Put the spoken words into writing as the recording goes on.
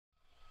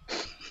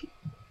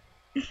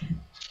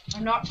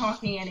I'm not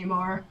talking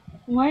anymore.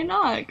 Why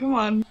not? Come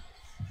on.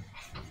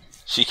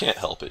 She can't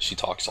help it. She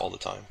talks all the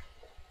time.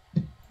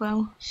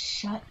 Well,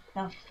 Shut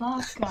the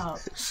fuck up.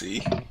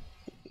 See?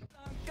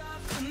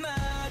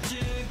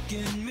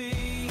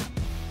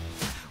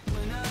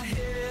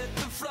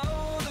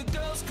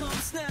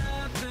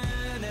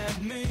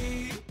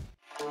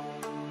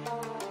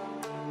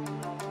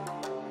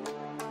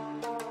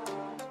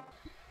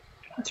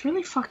 it's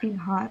really fucking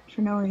hot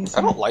for no reason.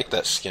 I don't like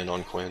that skin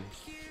on Quinn.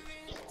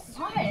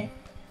 Why?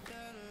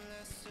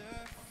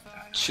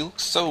 She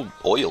looks so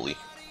oily.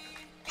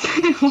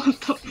 What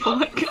the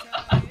fuck?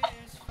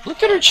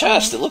 Look at her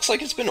chest. It looks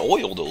like it's been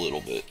oiled a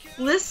little bit.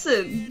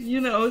 Listen, you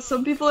know,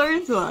 some people are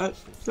into that.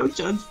 Don't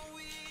judge.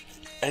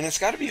 And it's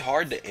got to be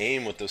hard to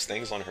aim with those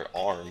things on her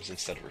arms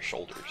instead of her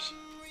shoulders.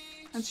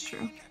 That's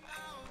true.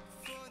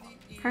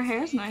 Her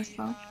hair's nice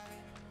though.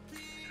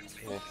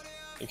 Yeah.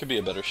 It could be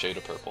a better shade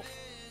of purple.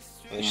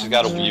 And then she's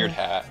got a weird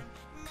hat.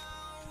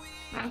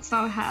 That's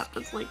not a hat,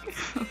 that's like a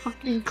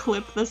fucking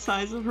clip the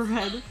size of her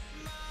head.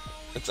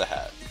 It's a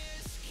hat.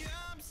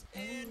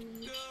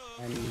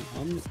 I mean,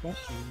 on the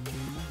question.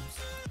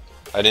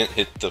 I didn't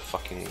hit the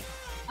fucking...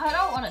 I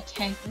don't want to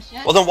tank this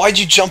yet. Well then why'd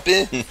you jump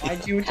in?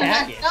 Why'd you I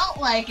attack it? don't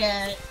like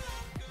it.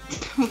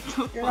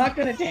 You're not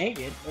gonna tank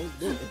it. Don't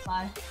do it.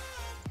 Bye.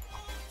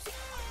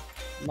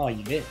 No,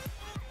 you did.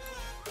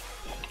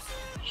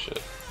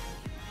 Shit.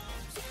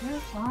 You're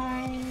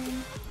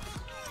fine.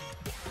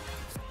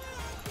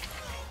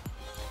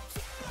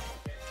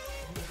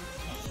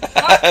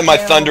 My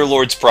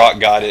Thunderlord's proc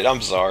got it.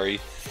 I'm sorry.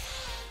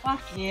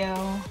 Fuck you.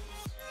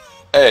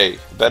 Hey,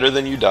 better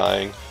than you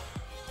dying.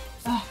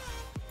 Ugh.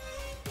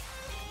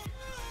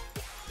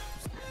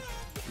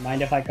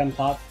 Mind if I come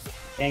top?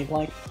 Tank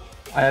like?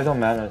 I have no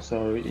mana,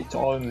 so it's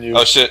all in you.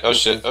 Oh shit, oh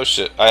shit, oh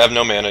shit. I have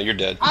no mana, you're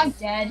dead. I'm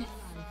dead.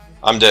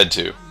 I'm dead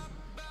too.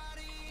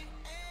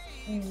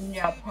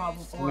 Yeah,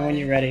 probably. Tell me when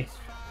you're ready.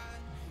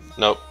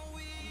 Nope.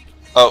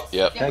 Oh,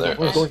 yep, Yeah, there.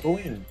 Go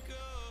in.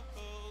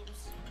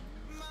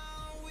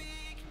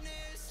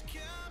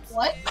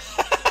 What?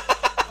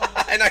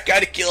 And I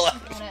got a kill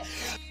out. Got it.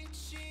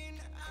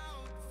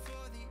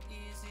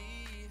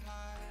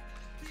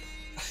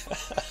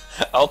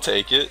 I'll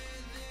take it.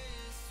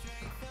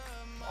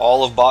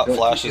 All of bot Yo,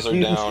 flashes if are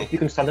you- down. If you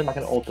can stun them, I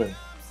can ult them.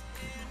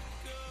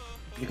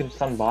 You can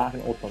stun bot, I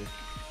can ult them.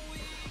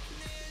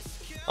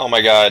 Oh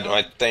my god,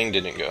 my thing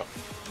didn't go.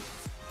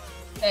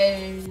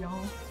 Hey, yo.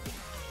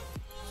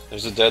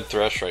 There's a dead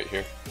thresh right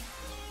here.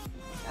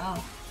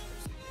 Oh.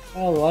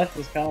 Oh, the left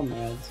is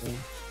Comrade, so.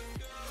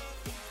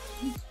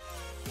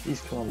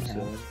 He's calm,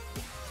 so.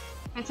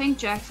 I think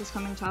Jax is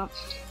coming top.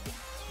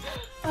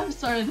 I'm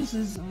sorry, this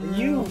is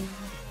You.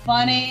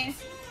 funny.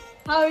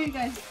 How are you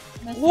guys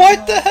messing What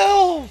up? the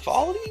hell?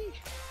 Volley?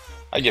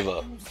 I give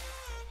up.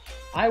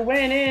 I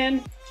went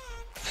in!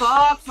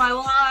 Fuck my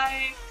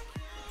life!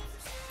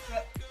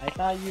 I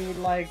thought you would,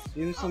 like,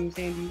 do some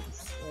fancy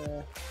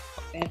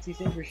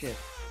Syndra shit.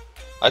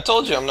 I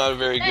told you I'm not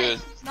very Hey,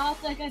 good. it's not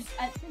that good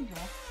at Syndra.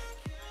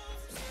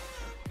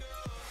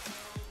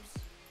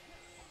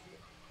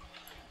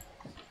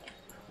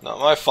 Not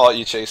my fault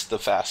you chased the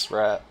fast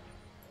rat.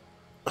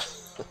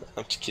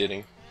 I'm just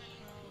kidding.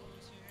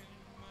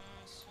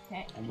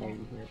 Okay. I'm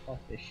waiting here. Fuck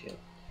this shit.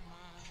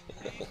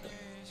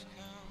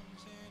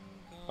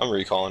 I'm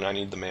recalling, I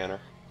need the mana.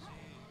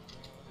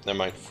 Never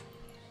mind.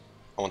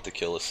 I want the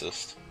kill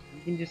assist.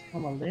 You can just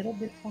come a little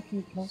bit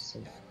fucking closer.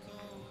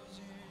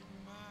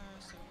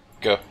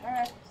 Go.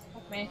 Alright,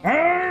 fuck me.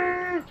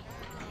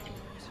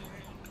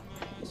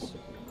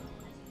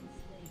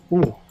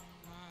 Ooh.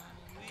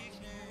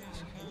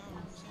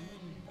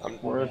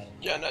 I'm Worth.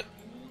 gonna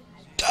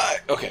die.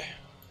 Okay.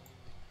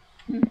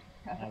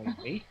 Now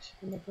wait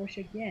in the bush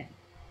again.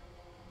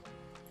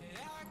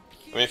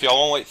 I mean, if y'all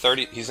want to wait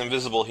 30, he's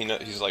invisible.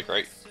 He's like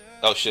right.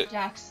 Oh shit.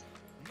 Jax.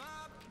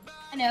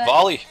 I know it.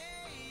 Volley.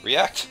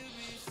 React.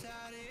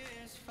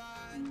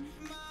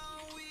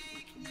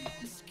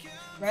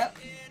 Rip.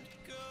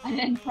 I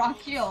didn't proc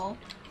heal.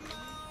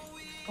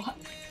 What?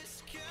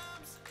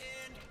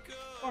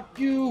 Fuck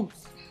you!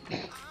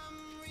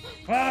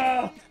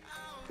 Ah!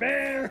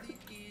 Bear!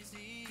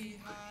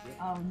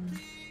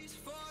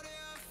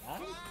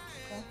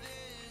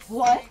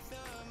 What?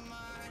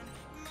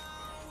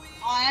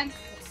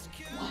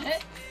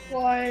 What?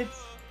 What?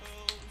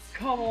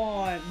 Come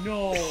on!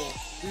 No!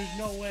 There's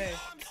no way.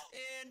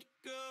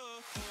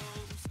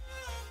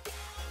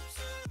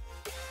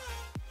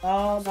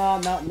 Oh, no,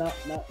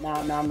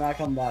 I'm not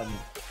coming back.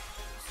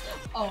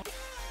 Oh.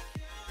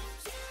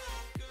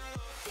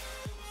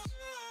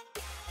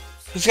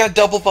 He's got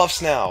double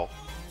buffs now,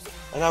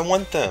 and I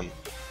want them.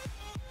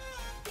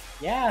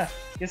 Yeah,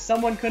 because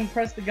someone couldn't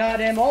press the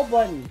goddamn ult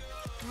button.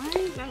 Why are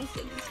you guys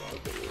doing this?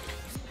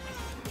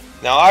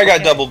 Now I got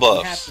Okay, double I'm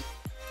buffs. happy.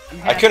 I'm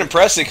I happy. couldn't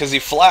press it because he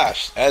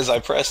flashed as I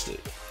pressed it.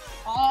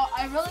 Oh,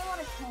 I really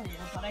want to kill you,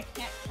 but I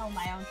can't kill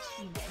my own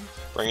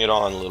teammate. Bring it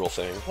on, little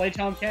thing. Play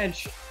Tom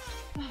Kench.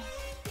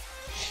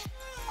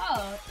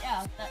 Oh,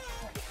 yeah, that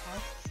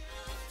works.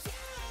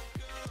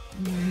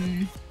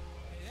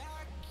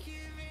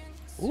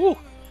 Ooh.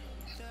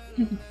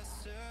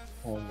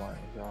 Oh my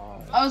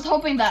god. I was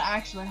hoping that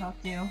actually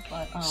hooked you,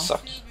 but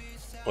Suck.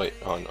 Wait,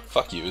 oh no,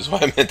 fuck you is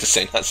what I meant to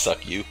say, not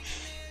suck you.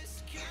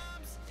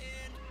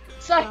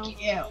 suck No.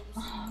 you.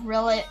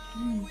 Really?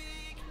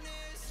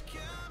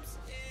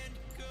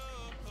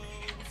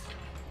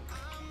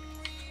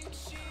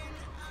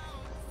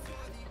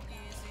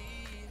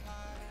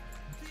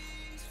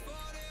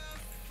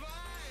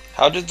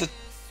 How did the...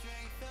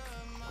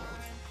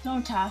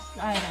 Don't ask.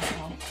 I don't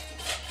know.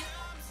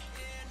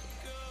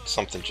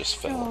 Something just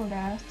fell. Don't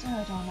ask.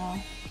 I don't know.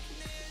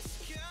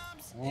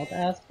 Don't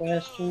ask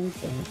questions,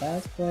 don't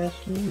ask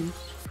questions.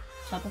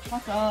 Shut the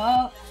fuck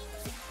up.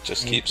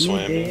 Just Thank keep you,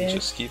 swimming, dear.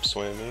 just keep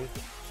swimming.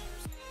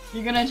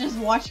 You're gonna just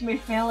watch me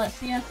fail at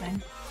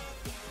CSing.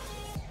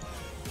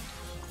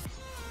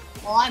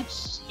 Well, I'm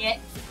shit.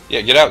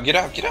 Yeah, get out, get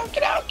out, get out,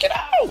 get out, get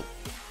out!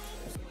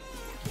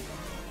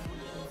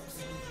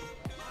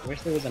 I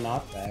wish there was a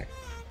knockback.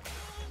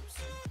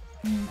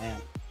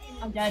 Man.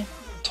 I'm dead.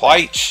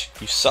 Twitch,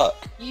 you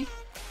suck. You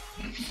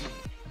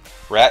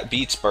Rat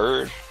beats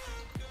bird.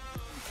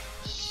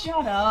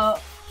 shut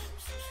up.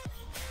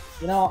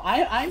 You know,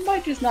 I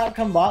might just not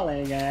come bot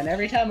lane again.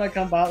 Every time I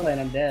come bot lane,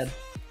 I'm dead.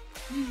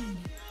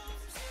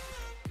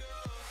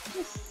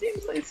 It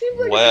seems like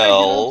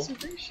Well. a pretty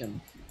good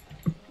observation.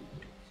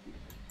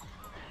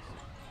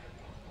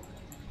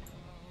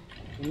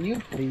 Can you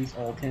please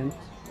ult him?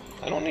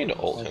 I don't need to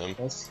ult him.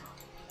 Well,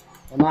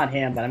 not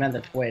him, but I meant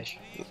the Twitch.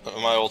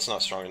 My ult's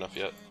not strong enough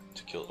yet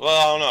to kill. Well,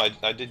 I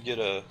don't know. I did get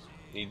a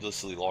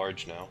needlessly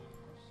large now.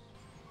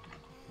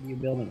 You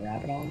building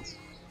Rabadons?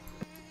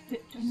 Do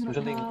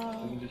something. We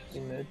can just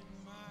play mid.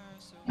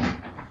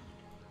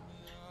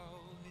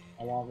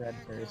 I want red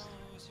first.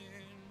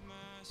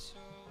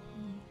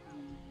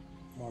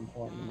 More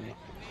important to me.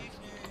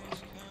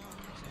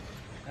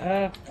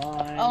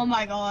 Fine. Oh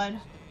my god.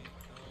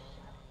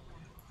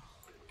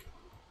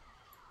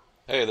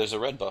 Hey, there's a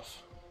red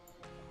buff.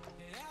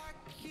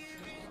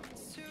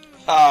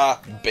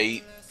 Ah,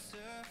 bait.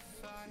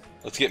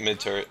 Let's get mid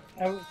turret.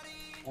 I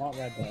want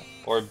red buff.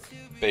 Or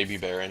baby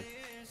Baron.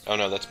 Oh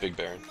no, that's big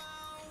Baron.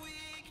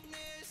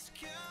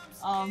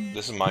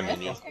 This is my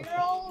minion.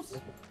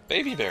 6-year-old?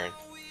 Baby Baron.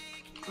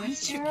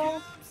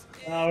 6-year-old?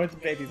 Oh, it's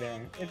Baby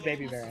Baron. It's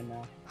Baby Baron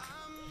now.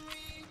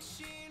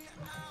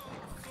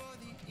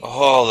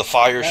 Oh, the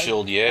fire That-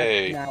 shield,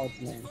 yay. Now it's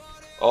name.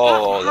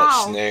 Oh, that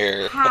How?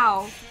 snare.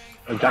 How?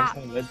 Oh,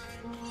 Jackson mid.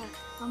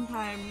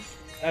 Sometimes.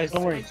 Guys,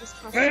 don't I worry. just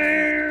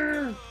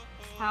frustrate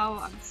how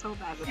I'm so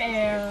bad at this.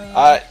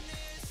 Fair.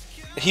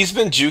 He's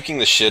been juking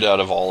the shit out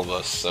of all of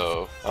us,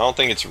 so I don't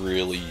think it's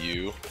really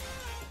you.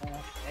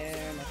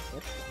 And that's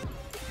it.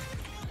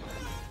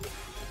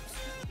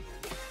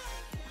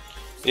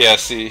 Yeah,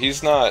 see,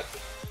 he's not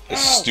as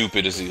Ow.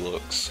 stupid as he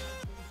looks.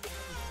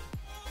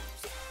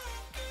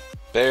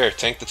 Bear,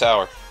 tank the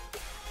tower.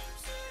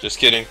 Just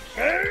kidding.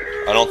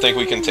 I don't think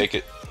we can take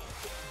it.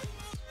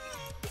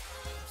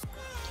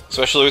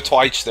 Especially with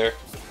Twitch there.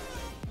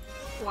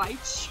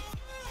 White.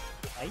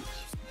 Right?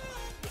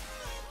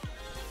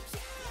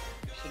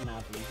 I should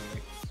not be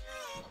here.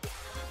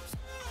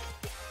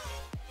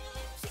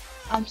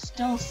 I'm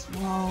still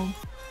slow.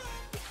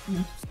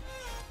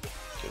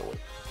 Get away.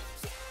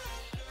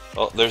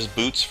 Oh, there's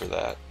boots for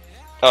that.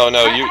 Oh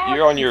no,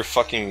 you're on your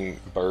fucking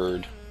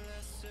bird.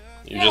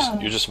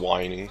 You're just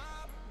whining.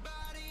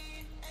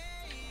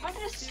 I'm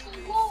just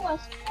slow as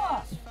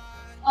fuck.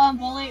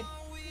 Bully.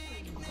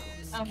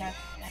 Okay,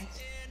 thanks.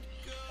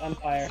 On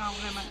fire. That's not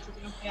what I meant to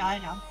do. Yeah, I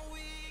know.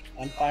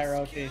 On fire,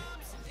 OT.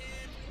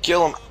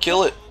 Kill him!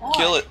 Kill it!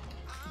 Kill it!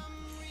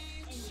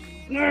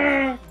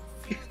 No!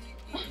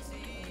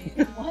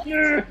 What?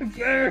 No!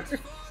 Bear!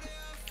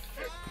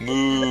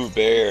 Moo,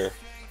 bear.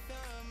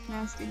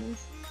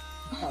 Nastiness.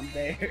 I'm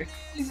there.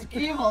 He's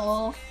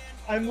evil.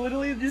 I'm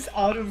literally just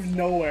out of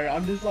nowhere.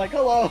 I'm just like,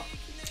 hello!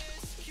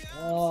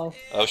 Oh,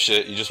 Oh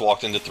shit, you just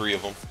walked into 3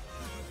 of them.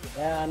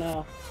 yeah, I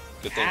know.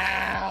 Good thing.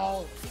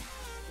 Ow!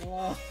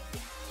 Oh.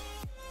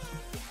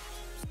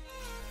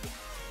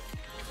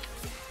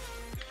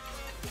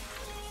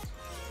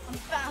 I'm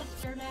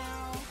faster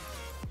now.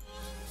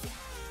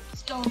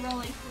 Still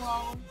really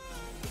slow.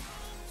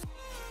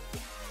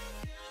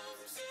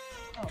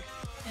 Oh,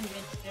 didn't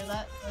mean to do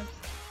that. Oops.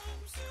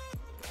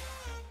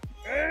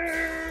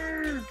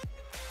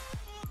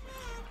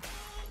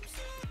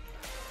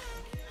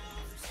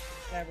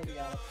 Yeah, we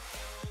got it.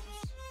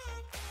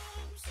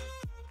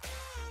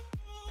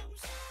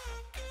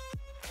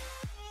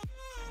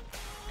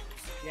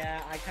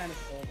 Yeah, I kind of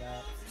stole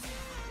that.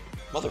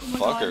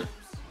 Motherfucker.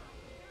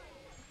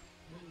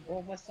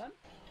 Well, my son?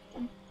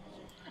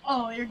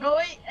 Oh, you're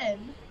going in.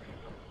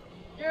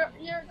 You're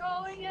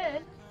going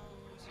in.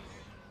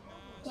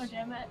 Oh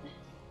damn it.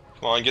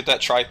 Come on, get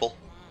that triple.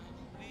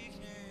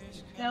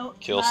 No.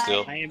 Kill mine.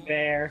 still. I am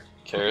bear.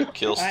 Carrot,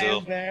 kill I still.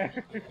 am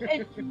bear.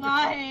 It's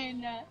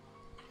mine.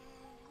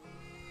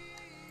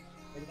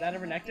 Is that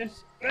ever connected?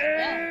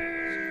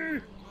 Yeah.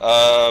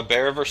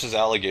 Bear versus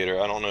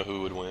alligator. I don't know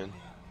who would win.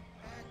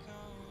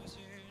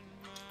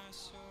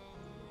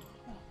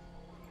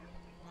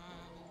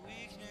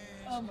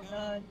 Oh my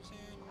god.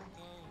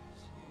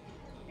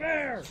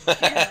 Bear!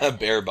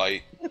 Bear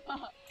bite.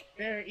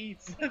 Bear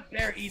eats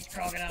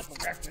crocodile for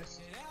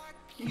breakfast.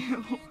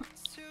 Ew.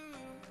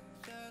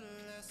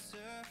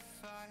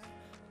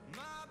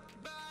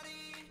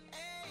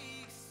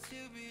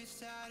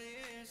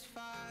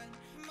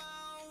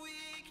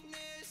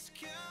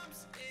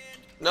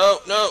 No,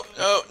 no,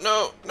 no,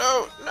 no,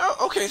 no, no.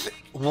 Okay.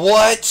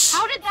 What?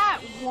 How did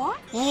that? What?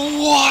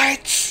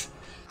 What?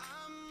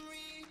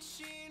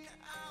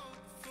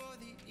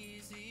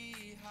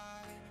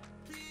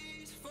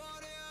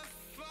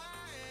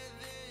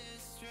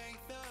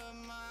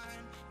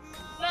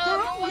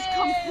 That was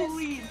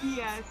complete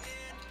BS.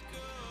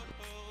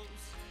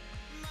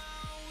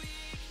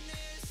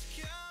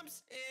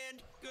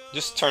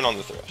 Just turn on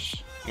the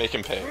thresh. Make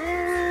him pay.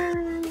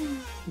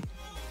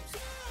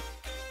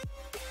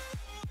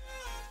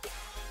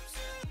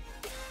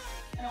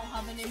 I don't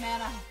have any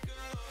mana.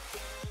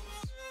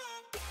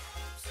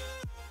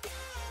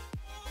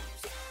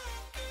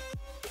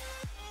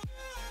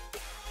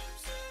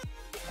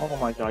 Oh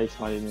my god, he's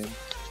smiting me.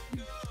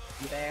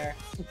 Bear.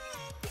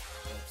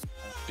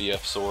 BF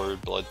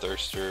sword,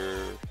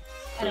 bloodthirster.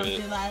 I don't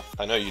crit. do that.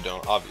 I know you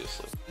don't,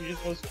 obviously. You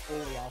just goes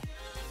fully off.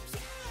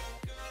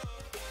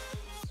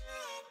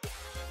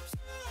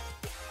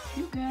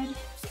 You good?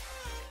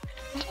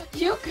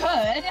 You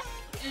good?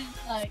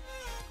 It's like,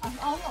 I'm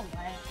on the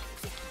way.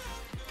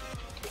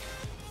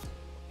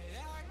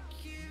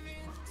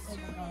 Oh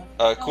my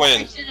god.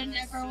 Quinn. I should've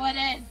never went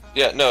in.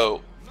 Yeah,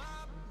 no.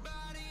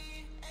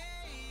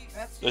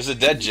 There's a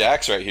dead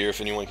Jax right here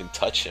if anyone can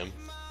touch him.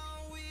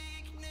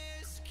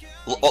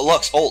 Oh,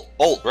 Lux,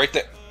 ult, right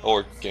there.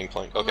 Or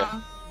Gangplank, okay.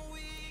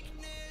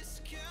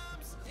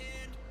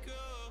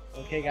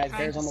 Okay, guys,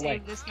 Trying bear's to on the way.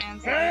 save this man's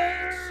life.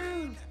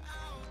 Bear!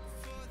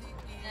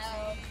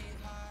 No.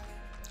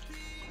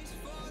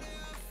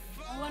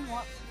 No one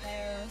wants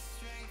bear.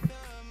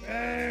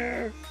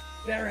 Bear!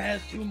 Bear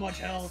has too much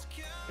health.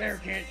 Bear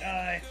can't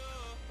die.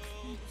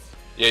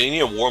 Yeah, you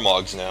need a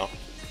Warmogs now.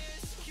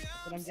 That's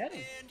what I'm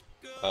getting.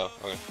 Oh,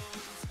 okay.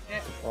 Yeah.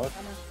 What?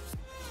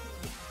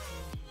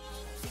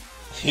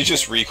 You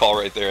just recall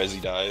right there as he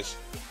dies.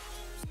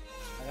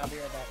 I'll be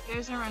right back.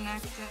 There's a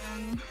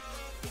Renekton.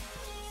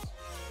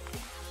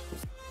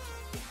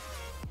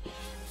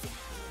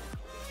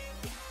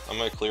 I'm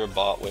gonna clear a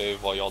bot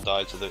wave while y'all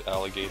die to the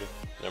alligator.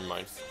 Never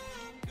mind.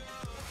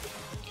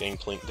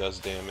 Gangplank does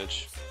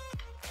damage.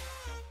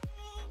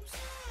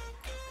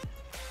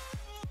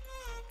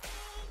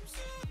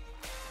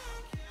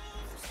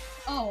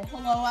 Oh,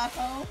 hello,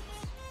 Echo.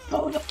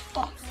 Go the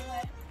fuck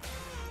away.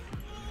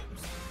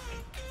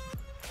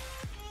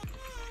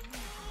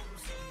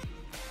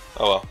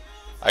 Oh well.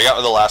 I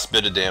got the last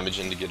bit of damage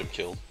in to get him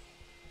killed.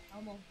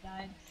 Almost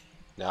died.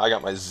 Now I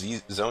got my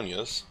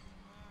Zonias.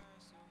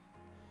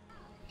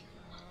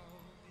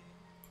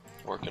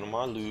 Working on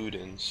my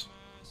Ludens.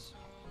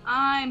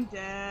 I'm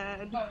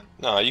dead. Oh,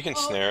 No, you can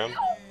oh, snare him. no.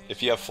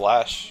 If you have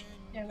flash,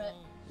 Damn it.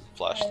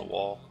 flash the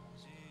wall.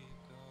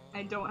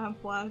 I don't have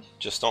flash.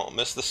 Just don't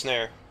miss the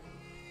snare.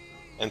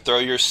 And throw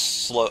your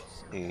slow...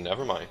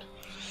 Never mind.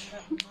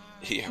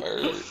 He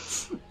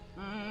hurts.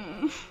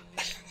 Mm.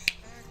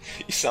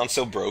 You sound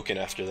so broken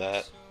after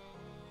that.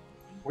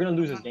 We're gonna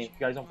lose this game. You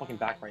guys don't fucking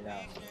back right now.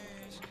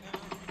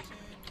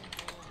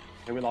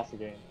 Okay, we lost the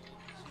game.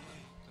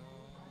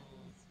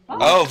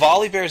 Oh,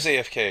 Volibear's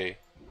AFK.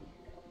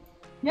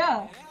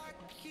 Yeah.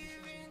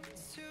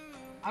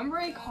 I'm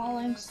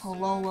recalling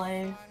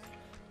slowly.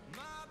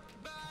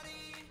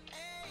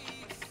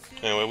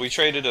 Anyway, we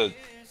traded a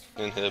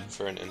inhib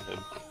for an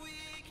inhib.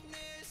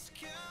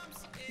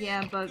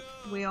 Yeah, but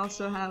we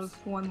also have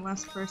one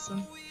less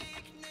person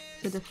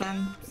to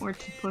defend or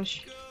to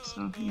push,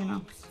 so, you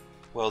know.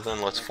 Well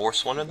then, let's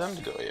force one of them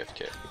to go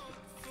AFK.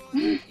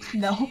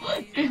 No.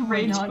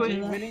 Rage not quit.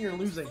 do that. Winning or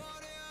losing?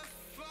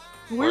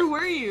 Where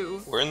were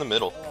you? We're in the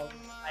middle.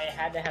 I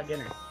had to have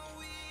dinner.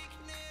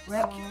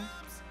 Rip.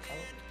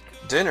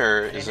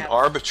 Dinner is an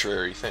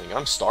arbitrary thing.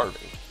 I'm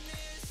starving.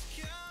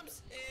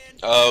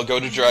 Oh, go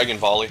to Dragon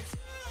Volley.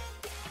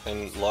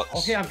 And Lux.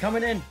 Okay, I'm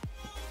coming in.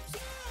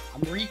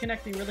 I'm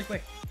reconnecting really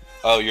quick.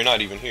 Oh, you're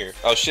not even here.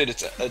 Oh shit,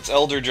 it's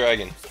Elder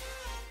Dragon.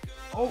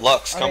 Oh,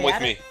 Lux, are come they with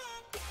at me. it?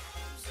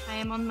 I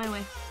am on my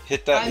way.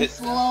 Hit that. I'm Hit.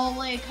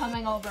 slowly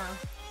coming over.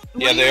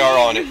 Yeah, What do they you are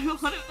on mean?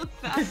 it. What was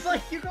It's that?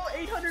 like you go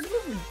 800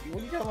 movements.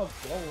 What are you talking about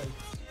slowly?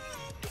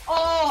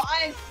 Oh,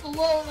 I'm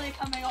slowly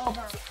coming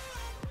over.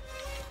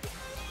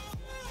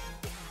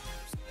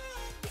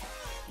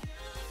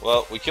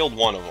 Well, we killed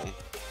one of them.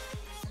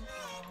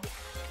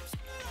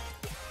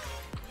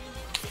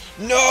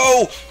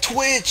 No!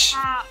 Twitch!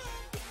 Ah,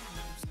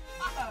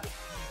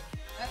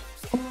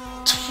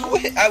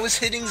 I was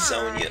hitting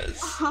Zonias.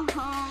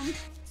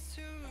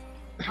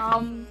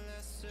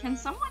 Can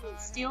someone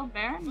steal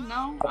Bear?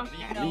 No?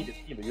 Okay. Leave,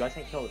 but you guys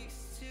can't kill it.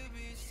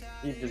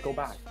 Please, just go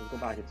back. Just go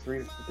back. It's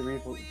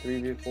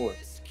 3v4.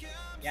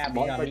 Yeah,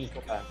 but Just you got me.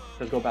 go back.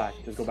 Just go back.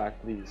 Just go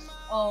back, please.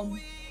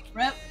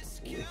 Rip.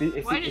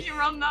 If Why did you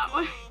run that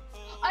way?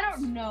 I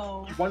don't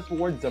know. you run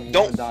towards them, you're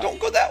gonna die. Don't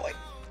go that way.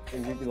 We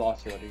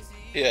lost you already.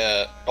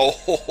 Yeah.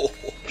 Oh.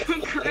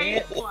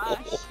 Great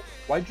flash.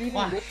 Why'd you even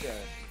Why? go there?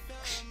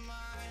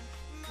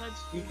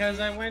 That's Because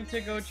I went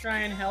to go try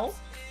and help.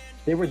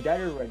 They were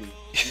dead already.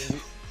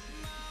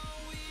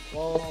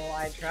 Well,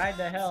 I tried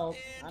to help.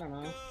 I don't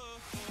know.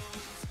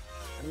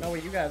 I don't know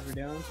what you guys were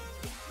doing.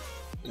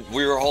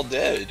 We were all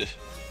dead.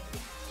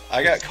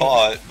 I got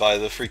caught by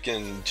the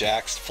freaking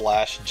Jack's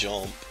flash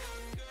jump.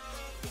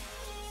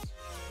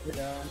 You're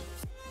done.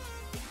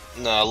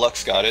 Nah,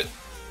 Lux got it.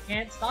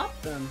 Can't stop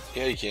them.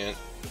 Yeah, you can't.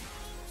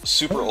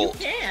 Super Oh, you ult.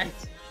 can't.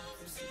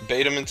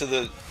 Bait him into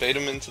the.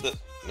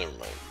 Never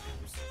mind.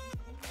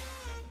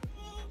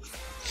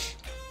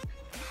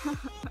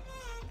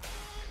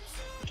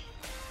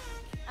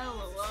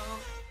 LOL.